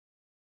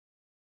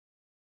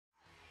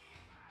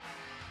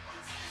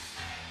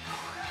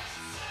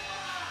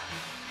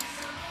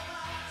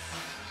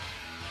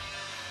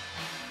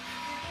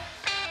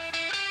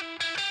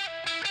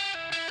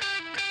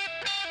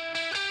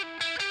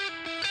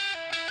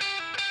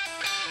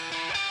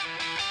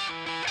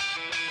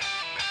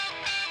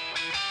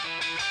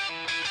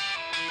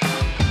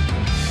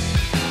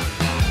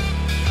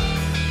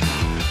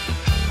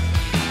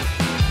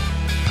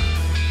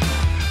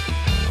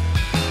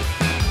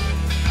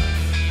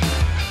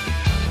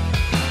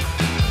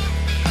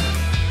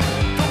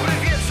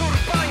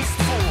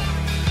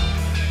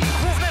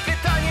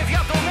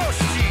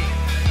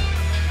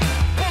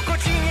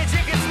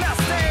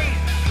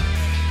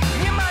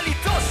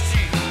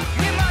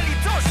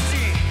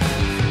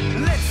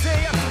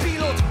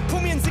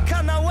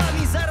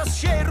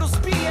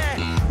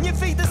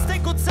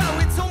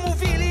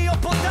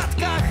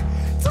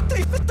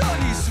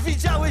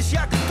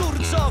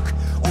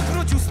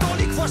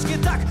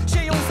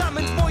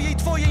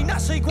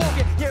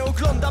głowie. Nie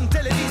oglądam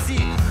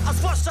telewizji, a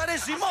zwłaszcza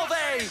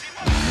reżimowej.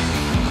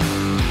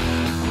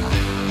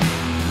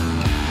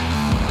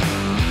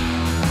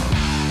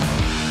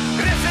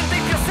 Refren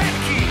tej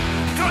piosenki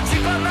trąci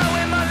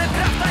banałem, ale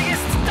prawda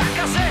jest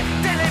taka, że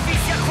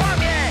telewizja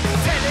kłamie.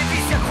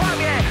 Telewizja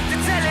kłamie,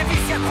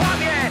 telewizja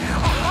kłamie.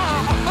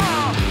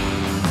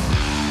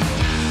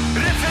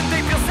 Refren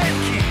tej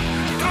piosenki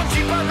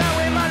trąci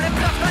banałem, ale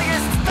prawda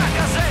jest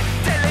taka, że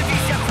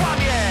telewizja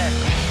kłamie.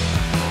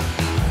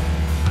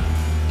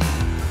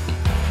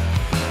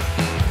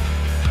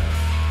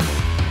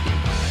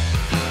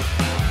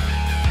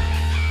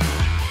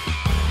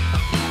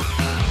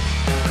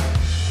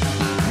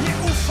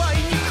 Nie ufaj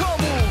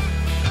nikomu.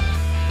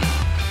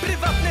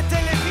 Prywatne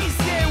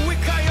telewizje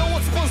łykają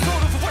od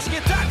sponsorów.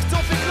 Właśnie tak to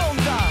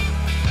wygląda.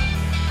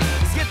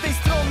 Z jednej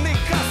strony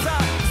kasa,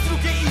 z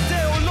drugiej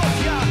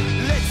ideologia.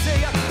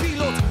 Lecę jak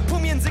pilot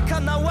pomiędzy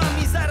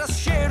kanałami, zaraz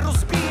się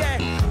rozbiję.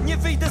 Nie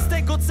wyjdę z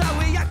tego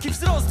cały, jaki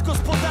wzrost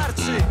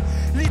gospodarczy.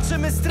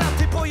 Liczymy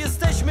straty, bo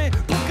jesteśmy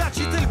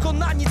bogaci, tylko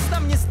na nic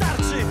nam nie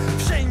starczy.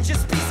 Wszędzie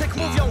spisek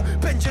mówią,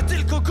 będzie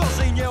tylko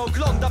gorzej. Nie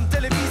oglądam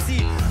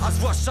telewizji, a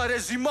zwłaszcza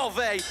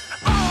reżimowej.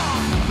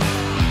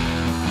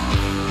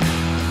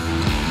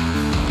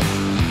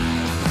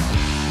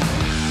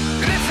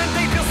 Refren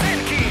tej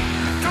piosenki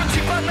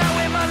trąci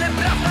banałem, ale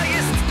prawda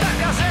jest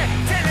taka, że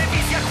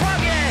telewizja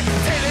kłamie.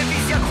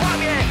 Telewizja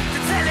kłamie,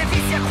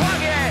 telewizja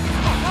kłamie.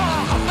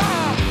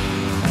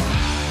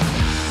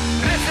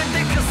 Refren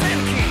tej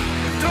piosenki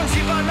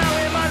trąci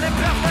banałem, ale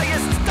prawda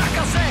jest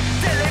taka, że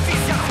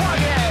telewizja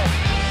kłamie.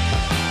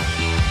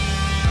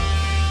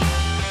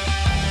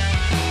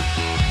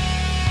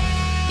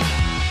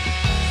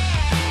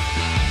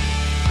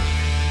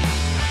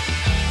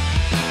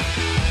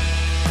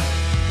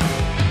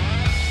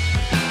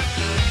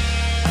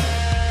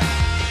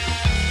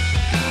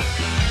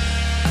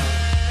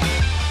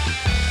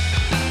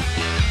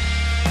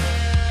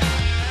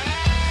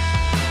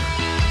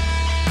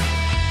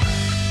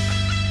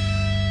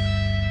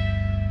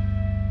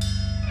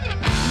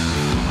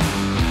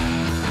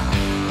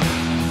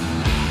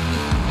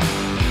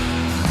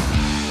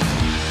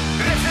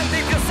 Refren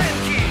tej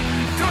piosenki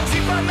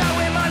trąci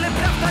banałem, ale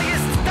prawda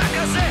jest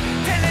taka, że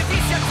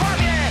telewizja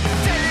kłamie.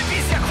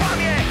 Telewizja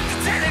kłamie,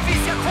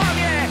 telewizja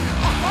kłamie.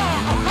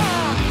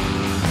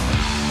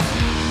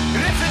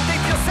 Refren tej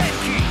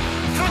piosenki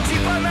trąci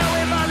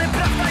banałem, ale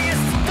prawda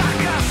jest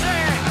taka, że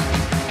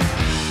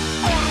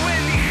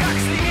Orwell i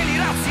Huxley mieli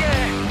rację.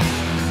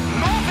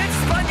 Nowy,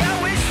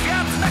 wspaniały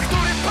świat, na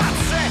który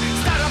patrzę.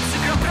 Stara,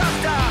 przykra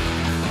prawda.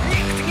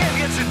 Nikt nie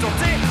wie, czy to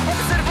ty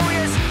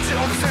obserwujesz, czy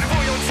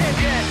obserwują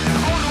ciebie.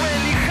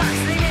 Orwell i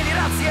Huxley mieli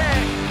rację.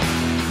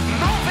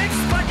 Nowy,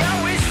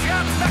 wspaniały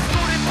świat, na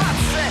który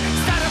patrzę.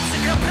 Stara,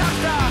 przykra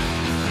prawda.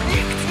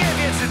 Nikt nie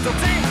wie, czy to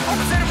ty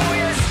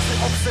obserwujesz, czy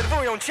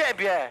obserwują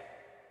ciebie.